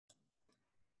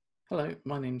Hello,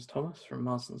 my name's Thomas from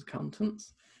Marslands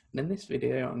Accountants, and in this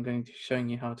video I'm going to be showing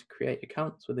you how to create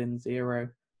accounts within Xero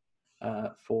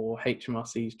for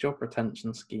HMRC's job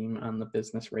retention scheme and the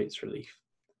business rates relief.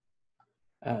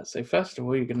 So first of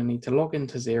all, you're going to need to log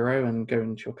into Xero and go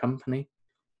into your company.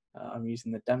 I'm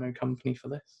using the demo company for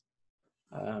this.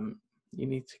 You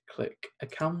need to click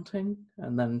Accounting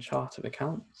and then Chart of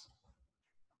Accounts.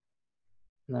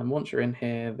 And then once you're in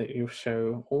here, that you'll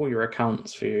show all your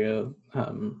accounts for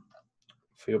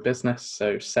your business,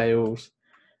 so sales,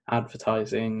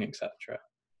 advertising, etc.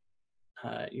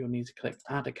 You'll need to click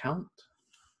Add Account.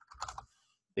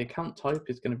 The account type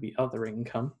is going to be Other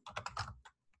Income.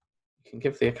 You can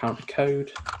give the account a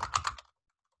code.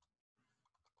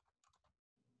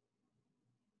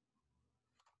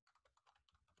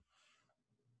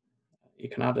 You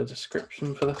can add a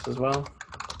description for this as well.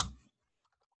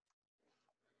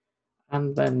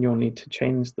 And then you'll need to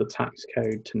change the tax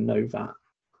code to no VAT.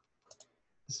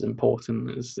 This is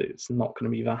important as it's not going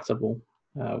to be VATable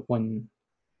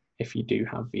if you do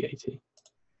have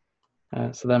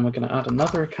VAT. So then we're going to add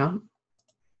another account.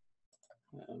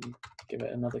 Give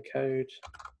it another code.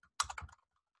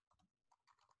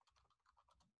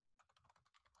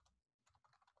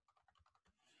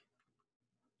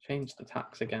 Change the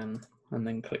tax again, and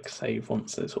then click Save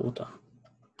once it's all done.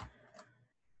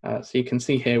 So you can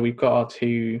see here we've got our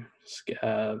two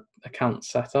accounts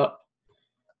set up,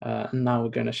 and now we're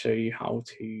going to show you how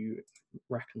to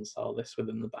reconcile this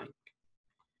within the bank.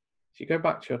 So you go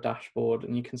back to your dashboard,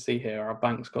 and you can see here our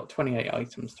bank's got 28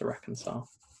 items to reconcile.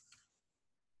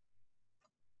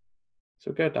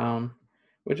 So we'll go down.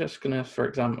 We're just going to, for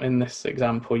example, in this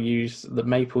example, use the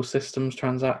Maple Systems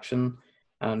transaction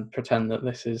and pretend that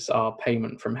this is our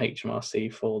payment from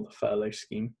HMRC for the furlough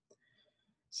scheme.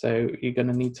 So you're going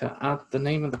to need to add the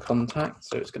name of the contact,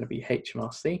 so it's going to be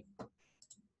HMRC.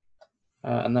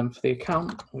 And then for the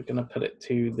account, we're going to put it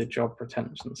to the Job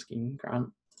Retention Scheme grant.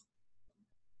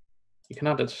 You can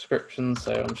add a description,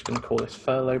 so I'm just going to call this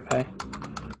Furlough Pay.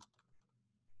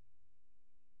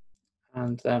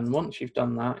 And then once you've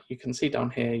done that, you can see down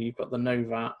here you've got the no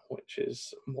VAT, which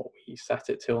is what we set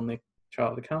it to on the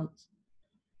chart of accounts.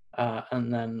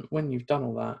 And then when you've done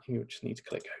all that, you just need to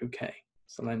click OK.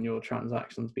 So then your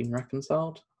transaction's been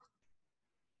reconciled.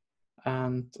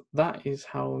 And that is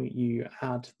how you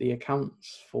add the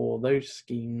accounts for those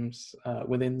schemes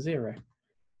within Xero.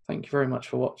 Thank you very much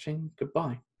for watching.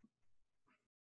 Goodbye.